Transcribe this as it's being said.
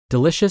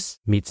Delicious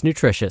meets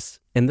nutritious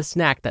in the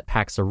snack that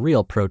packs a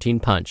real protein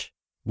punch.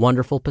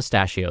 Wonderful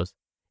Pistachios.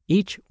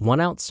 Each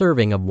 1-ounce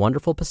serving of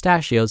Wonderful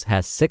Pistachios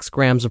has 6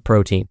 grams of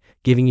protein,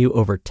 giving you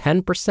over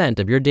 10%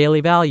 of your daily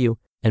value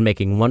and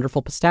making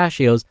Wonderful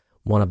Pistachios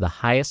one of the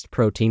highest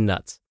protein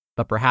nuts.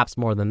 But perhaps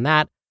more than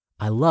that,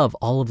 I love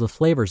all of the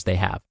flavors they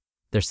have.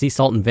 Their sea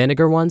salt and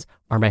vinegar ones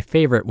are my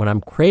favorite when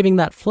I'm craving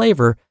that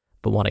flavor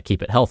but want to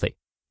keep it healthy.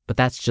 But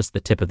that's just the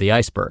tip of the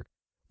iceberg.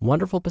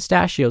 Wonderful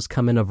Pistachios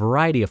come in a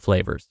variety of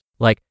flavors,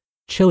 like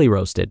chili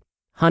roasted,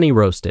 honey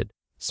roasted,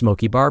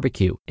 smoky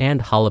barbecue,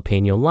 and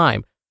jalapeno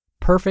lime,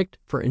 perfect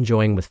for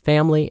enjoying with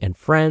family and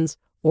friends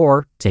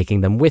or taking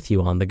them with you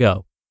on the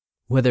go.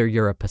 Whether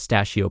you're a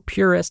pistachio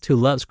purist who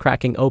loves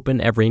cracking open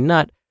every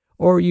nut,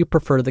 or you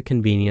prefer the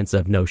convenience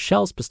of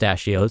no-shells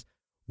pistachios,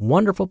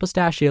 Wonderful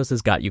Pistachios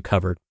has got you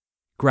covered.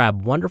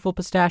 Grab Wonderful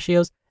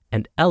Pistachios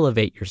and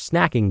elevate your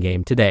snacking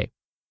game today.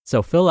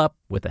 So fill up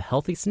with a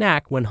healthy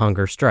snack when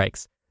hunger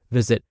strikes.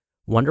 Visit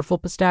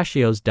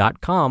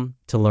wonderfulpistachios.com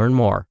to learn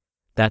more.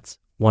 That's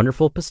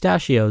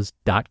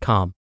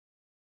wonderfulpistachios.com.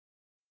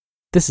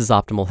 This is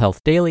Optimal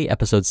Health Daily,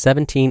 episode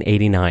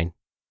 1789.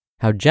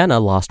 How Jenna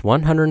lost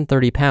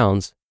 130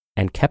 pounds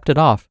and kept it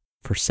off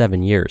for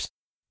 7 years,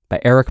 by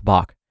Eric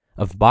Bach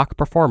of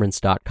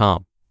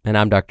BachPerformance.com. And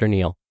I'm Dr.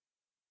 Neil.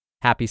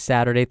 Happy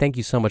Saturday. Thank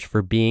you so much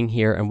for being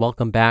here, and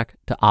welcome back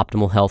to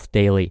Optimal Health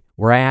Daily,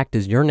 where I act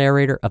as your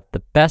narrator of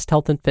the best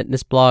health and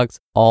fitness blogs,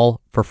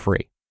 all for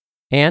free.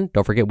 And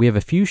don't forget, we have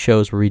a few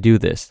shows where we do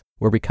this,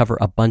 where we cover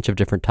a bunch of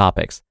different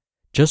topics.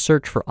 Just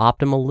search for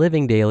Optimal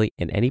Living Daily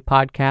in any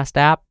podcast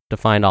app to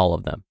find all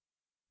of them.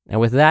 And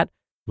with that,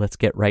 let's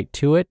get right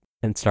to it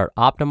and start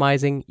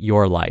optimizing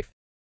your life.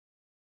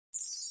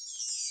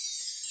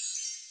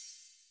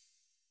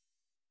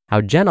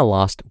 How Jenna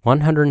lost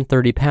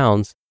 130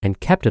 pounds and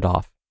kept it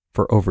off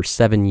for over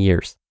 7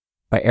 years,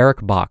 by Eric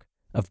Bach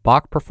of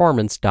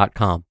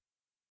BachPerformance.com.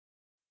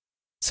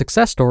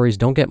 Success stories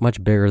don't get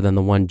much bigger than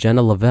the one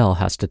Jenna Lavelle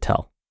has to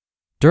tell.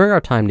 During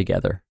our time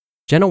together,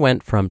 Jenna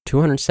went from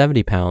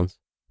 270 pounds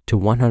to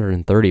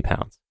 130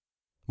 pounds.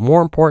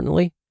 More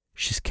importantly,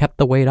 she's kept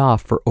the weight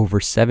off for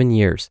over 7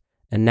 years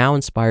and now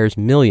inspires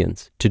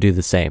millions to do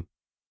the same.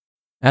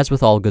 As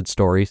with all good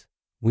stories,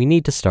 we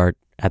need to start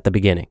at the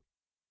beginning.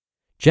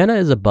 Jenna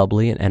is a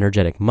bubbly and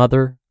energetic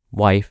mother,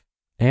 wife,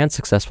 and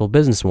successful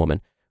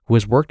businesswoman who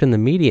has worked in the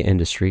media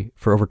industry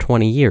for over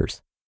 20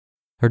 years.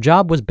 Her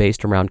job was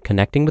based around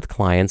connecting with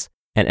clients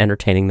and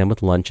entertaining them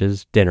with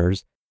lunches,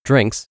 dinners,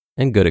 drinks,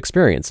 and good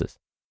experiences.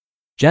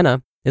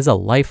 Jenna is a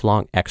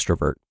lifelong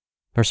extrovert.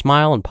 Her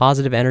smile and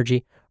positive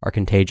energy are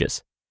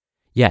contagious.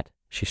 Yet,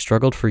 she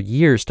struggled for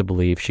years to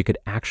believe she could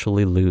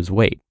actually lose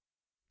weight.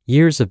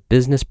 Years of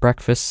business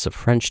breakfasts of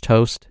French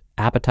toast,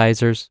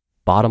 appetizers,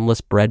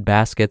 bottomless bread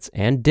baskets,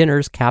 and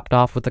dinners capped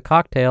off with a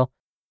cocktail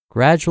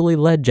gradually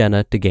led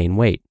Jenna to gain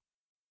weight.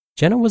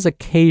 Jenna was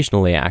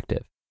occasionally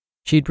active.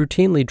 She'd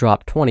routinely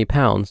drop 20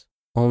 pounds,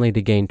 only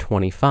to gain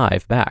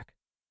 25 back.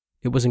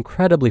 It was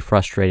incredibly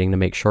frustrating to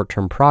make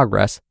short-term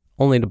progress,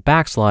 only to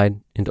backslide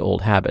into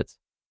old habits.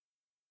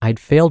 I'd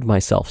failed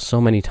myself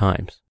so many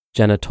times,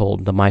 Jenna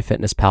told the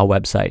MyFitnessPal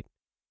website.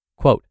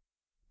 Quote,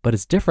 but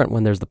it's different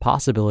when there's the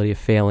possibility of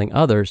failing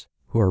others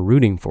who are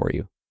rooting for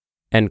you.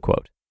 End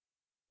quote.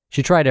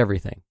 She tried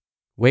everything.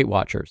 Weight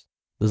Watchers,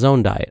 the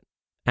Zone Diet,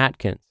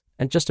 Atkins,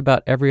 and just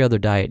about every other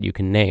diet you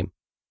can name.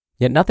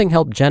 Yet nothing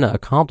helped Jenna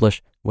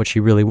accomplish what she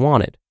really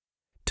wanted: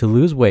 to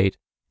lose weight,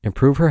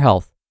 improve her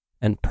health,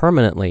 and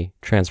permanently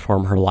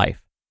transform her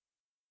life.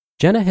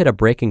 Jenna hit a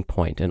breaking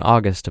point in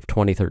August of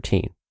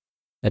 2013.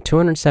 At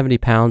 270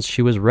 pounds,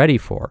 she was ready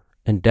for,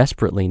 and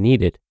desperately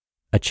needed,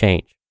 a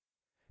change.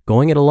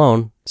 Going it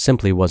alone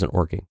simply wasn't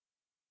working.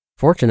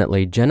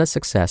 Fortunately, Jenna's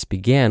success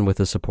began with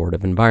a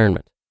supportive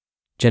environment.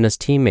 Jenna's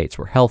teammates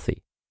were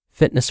healthy,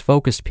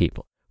 fitness-focused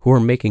people who were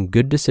making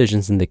good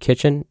decisions in the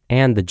kitchen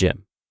and the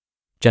gym.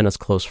 Jenna's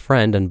close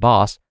friend and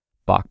boss,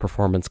 Bach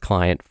Performance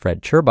client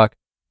Fred Cherbuck,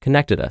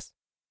 connected us.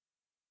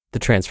 The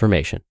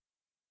transformation.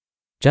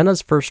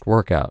 Jenna's first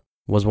workout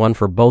was one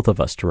for both of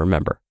us to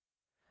remember.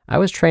 I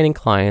was training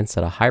clients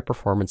at a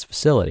high-performance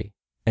facility,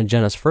 and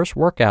Jenna's first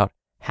workout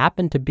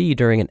happened to be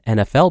during an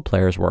NFL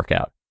player's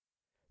workout.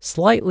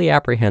 Slightly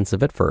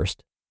apprehensive at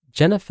first,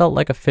 Jenna felt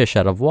like a fish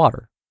out of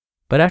water,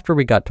 but after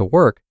we got to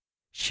work,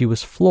 she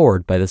was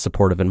floored by the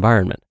supportive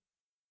environment.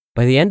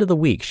 By the end of the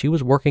week, she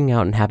was working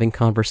out and having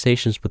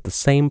conversations with the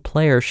same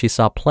player she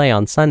saw play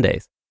on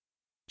Sundays.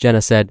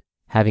 Jenna said,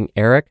 having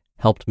Eric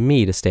helped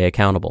me to stay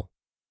accountable.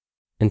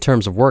 In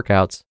terms of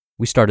workouts,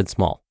 we started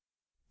small.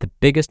 The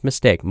biggest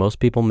mistake most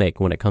people make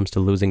when it comes to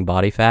losing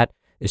body fat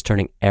is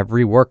turning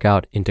every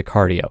workout into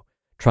cardio,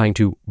 trying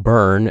to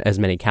burn as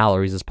many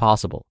calories as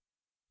possible.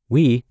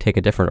 We take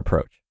a different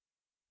approach.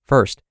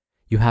 First,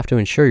 you have to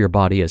ensure your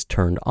body is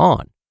turned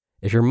on.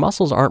 If your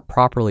muscles aren't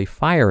properly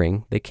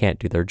firing, they can't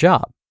do their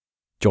job.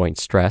 Joint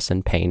stress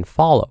and pain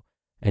follow,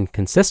 and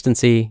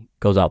consistency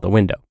goes out the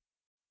window.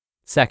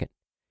 Second,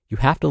 you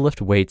have to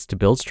lift weights to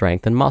build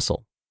strength and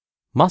muscle.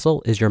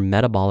 Muscle is your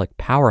metabolic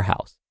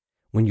powerhouse.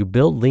 When you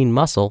build lean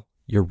muscle,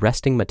 your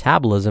resting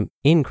metabolism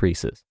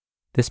increases.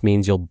 This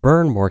means you'll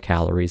burn more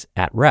calories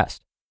at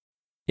rest.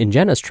 In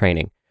Jenna's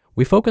training,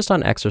 we focused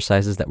on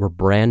exercises that were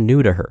brand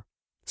new to her: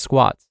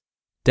 squats,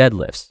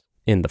 deadlifts,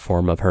 in the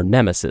form of her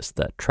nemesis,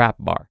 the trap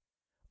bar,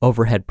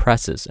 overhead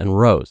presses, and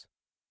rows.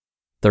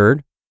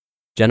 Third,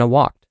 Jenna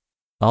walked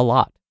a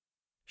lot.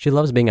 She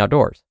loves being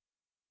outdoors.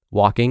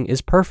 Walking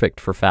is perfect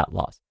for fat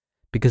loss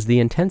because the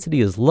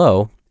intensity is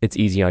low, it's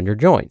easy on your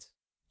joints.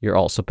 You're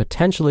also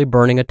potentially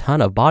burning a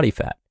ton of body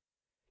fat.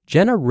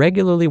 Jenna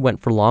regularly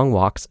went for long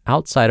walks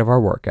outside of our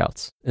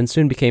workouts and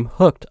soon became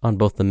hooked on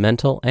both the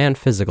mental and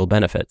physical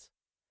benefits.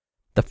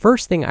 The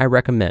first thing I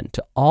recommend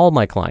to all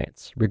my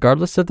clients,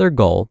 regardless of their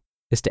goal,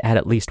 is to add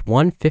at least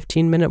one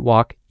 15-minute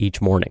walk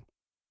each morning.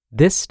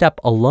 This step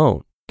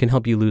alone can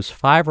help you lose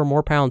 5 or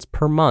more pounds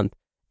per month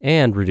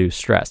and reduce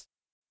stress.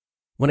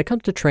 When it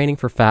comes to training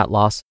for fat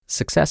loss,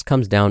 success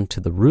comes down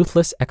to the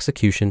ruthless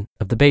execution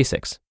of the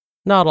basics,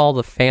 not all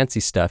the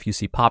fancy stuff you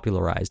see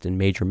popularized in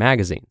major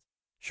magazines.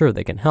 Sure,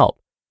 they can help,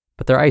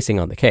 but they're icing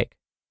on the cake.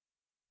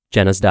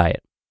 Jenna's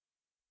diet.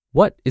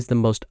 What is the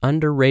most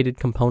underrated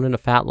component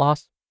of fat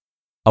loss?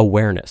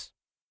 Awareness.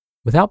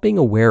 Without being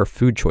aware of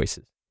food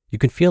choices, you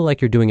can feel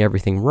like you're doing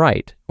everything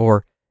right,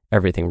 or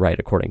everything right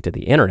according to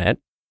the internet,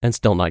 and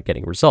still not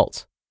getting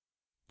results.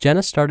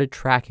 Jenna started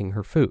tracking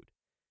her food.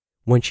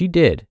 When she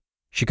did,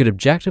 she could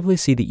objectively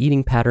see the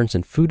eating patterns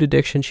and food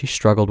addiction she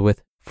struggled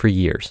with for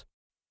years.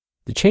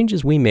 The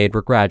changes we made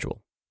were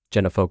gradual.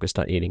 Jenna focused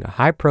on eating a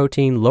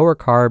high-protein,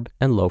 lower-carb,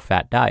 and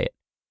low-fat diet.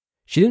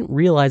 She didn't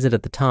realize it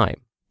at the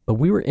time, but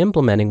we were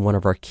implementing one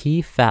of our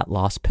key fat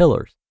loss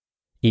pillars: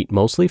 eat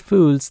mostly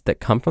foods that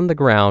come from the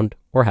ground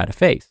or had a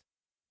face.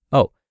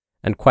 Oh,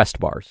 and Quest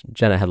bars.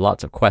 Jenna had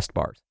lots of Quest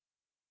bars.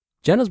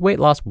 Jenna's weight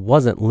loss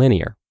wasn't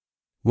linear.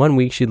 1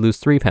 week she'd lose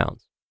 3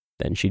 pounds,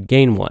 then she'd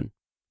gain 1,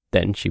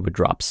 then she would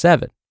drop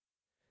 7.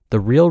 The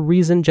real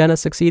reason Jenna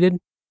succeeded?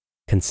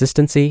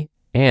 Consistency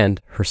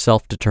and her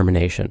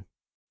self-determination.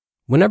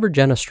 Whenever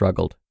Jenna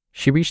struggled,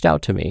 she reached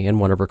out to me and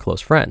one of her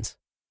close friends.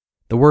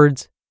 The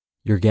words,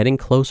 "You're getting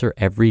closer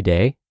every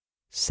day,"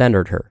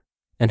 centered her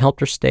and helped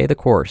her stay the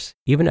course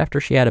even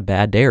after she had a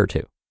bad day or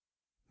two.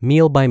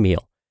 Meal by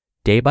meal,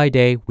 day by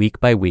day, week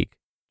by week,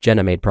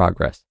 Jenna made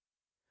progress.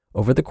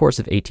 Over the course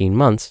of 18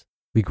 months,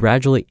 we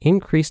gradually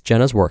increased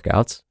Jenna's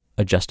workouts,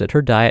 adjusted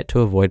her diet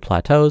to avoid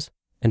plateaus,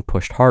 and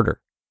pushed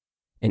harder.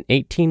 In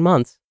 18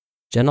 months,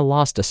 Jenna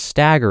lost a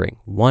staggering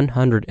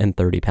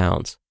 130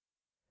 pounds.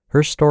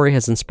 Her story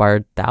has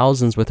inspired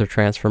thousands with her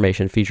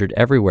transformation featured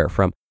everywhere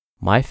from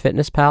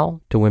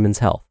MyFitnessPal to Women's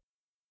Health.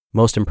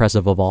 Most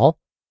impressive of all,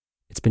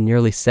 it's been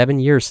nearly 7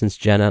 years since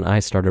Jenna and I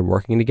started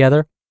working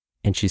together,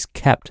 and she's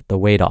kept the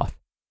weight off.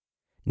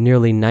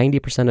 Nearly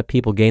 90% of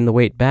people gain the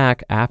weight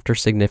back after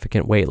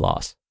significant weight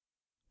loss.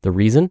 The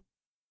reason?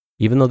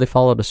 Even though they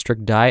followed a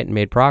strict diet and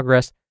made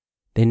progress,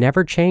 they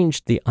never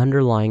changed the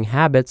underlying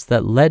habits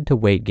that led to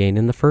weight gain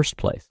in the first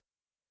place.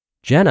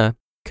 Jenna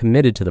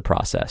committed to the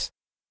process.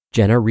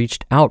 Jenna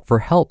reached out for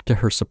help to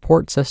her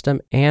support system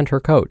and her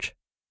coach.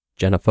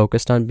 Jenna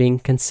focused on being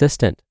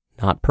consistent,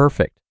 not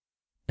perfect.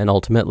 And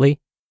ultimately,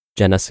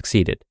 Jenna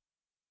succeeded.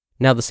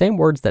 Now, the same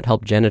words that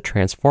helped Jenna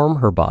transform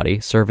her body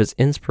serve as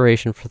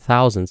inspiration for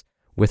thousands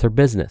with her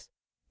business,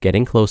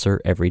 getting closer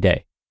every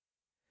day.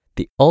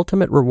 The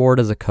ultimate reward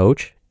as a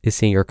coach is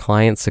seeing your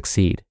clients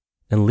succeed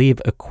and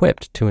leave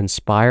equipped to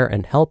inspire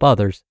and help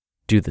others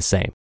do the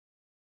same.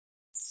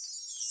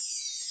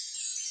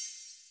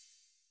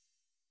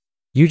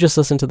 You just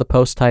listened to the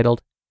post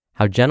titled,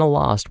 "How Jenna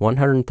Lost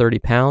 130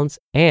 Pounds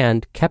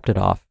and Kept It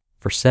Off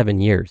for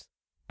 7 Years"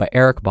 by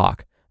Eric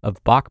Bach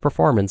of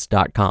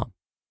BachPerformance.com.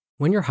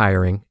 When you're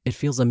hiring, it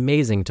feels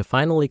amazing to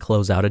finally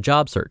close out a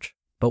job search.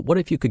 But what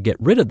if you could get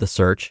rid of the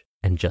search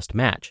and just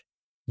match?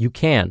 You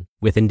can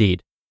with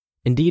Indeed.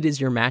 Indeed is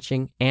your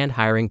matching and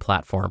hiring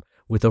platform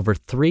with over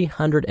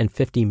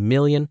 350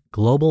 million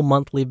global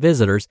monthly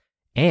visitors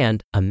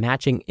and a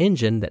matching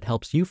engine that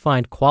helps you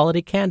find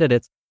quality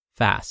candidates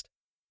fast.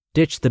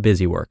 Ditch the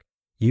busy work.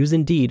 Use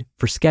Indeed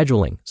for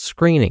scheduling,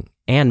 screening,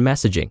 and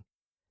messaging.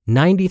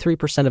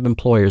 93% of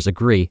employers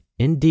agree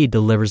Indeed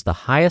delivers the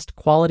highest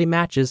quality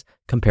matches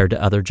compared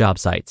to other job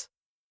sites.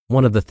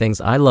 One of the things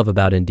I love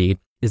about Indeed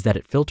is that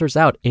it filters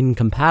out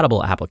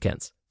incompatible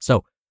applicants.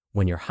 So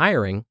when you're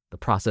hiring, the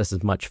process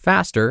is much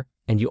faster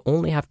and you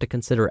only have to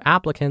consider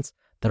applicants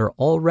that are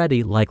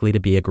already likely to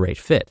be a great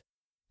fit.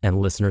 And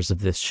listeners of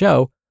this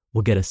show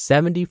will get a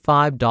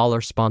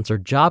 $75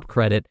 sponsored job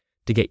credit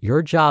to get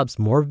your jobs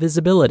more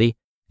visibility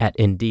at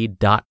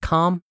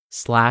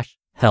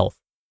Indeed.com/health.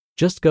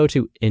 Just go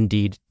to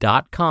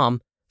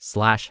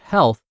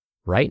Indeed.com/health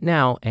right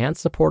now and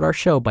support our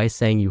show by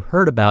saying you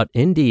heard about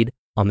Indeed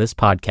on this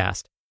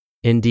podcast.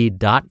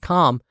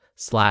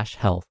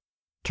 Indeed.com/health.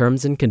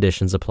 Terms and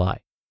conditions apply.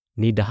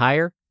 Need to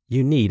hire?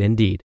 You need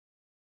Indeed.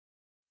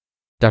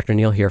 Dr.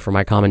 Neal here for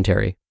my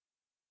commentary.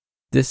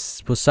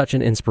 This was such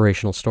an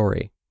inspirational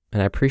story,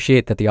 and I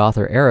appreciate that the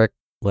author Eric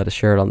let us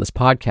share it on this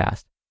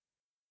podcast.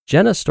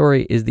 Jenna's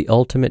story is the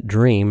ultimate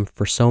dream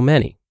for so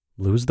many.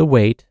 Lose the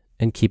weight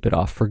and keep it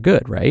off for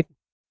good, right?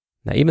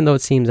 Now, even though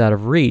it seems out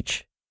of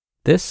reach,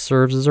 this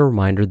serves as a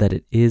reminder that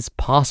it is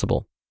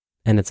possible.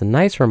 And it's a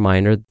nice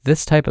reminder that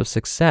this type of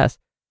success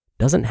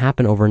doesn't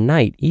happen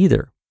overnight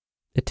either.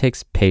 It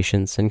takes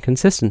patience and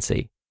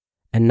consistency,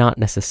 and not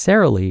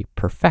necessarily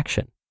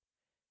perfection.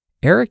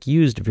 Eric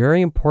used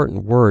very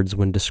important words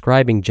when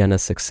describing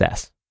Jenna's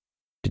success.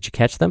 Did you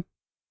catch them?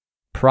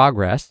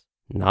 Progress,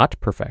 not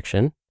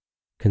perfection,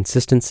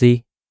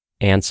 consistency,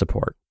 and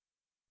support.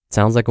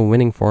 Sounds like a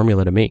winning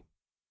formula to me.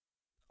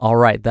 All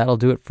right, that'll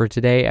do it for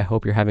today. I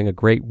hope you're having a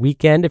great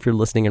weekend if you're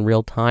listening in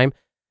real time,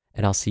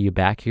 and I'll see you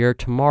back here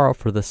tomorrow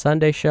for the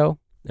Sunday show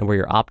and where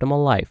your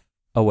optimal life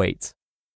awaits.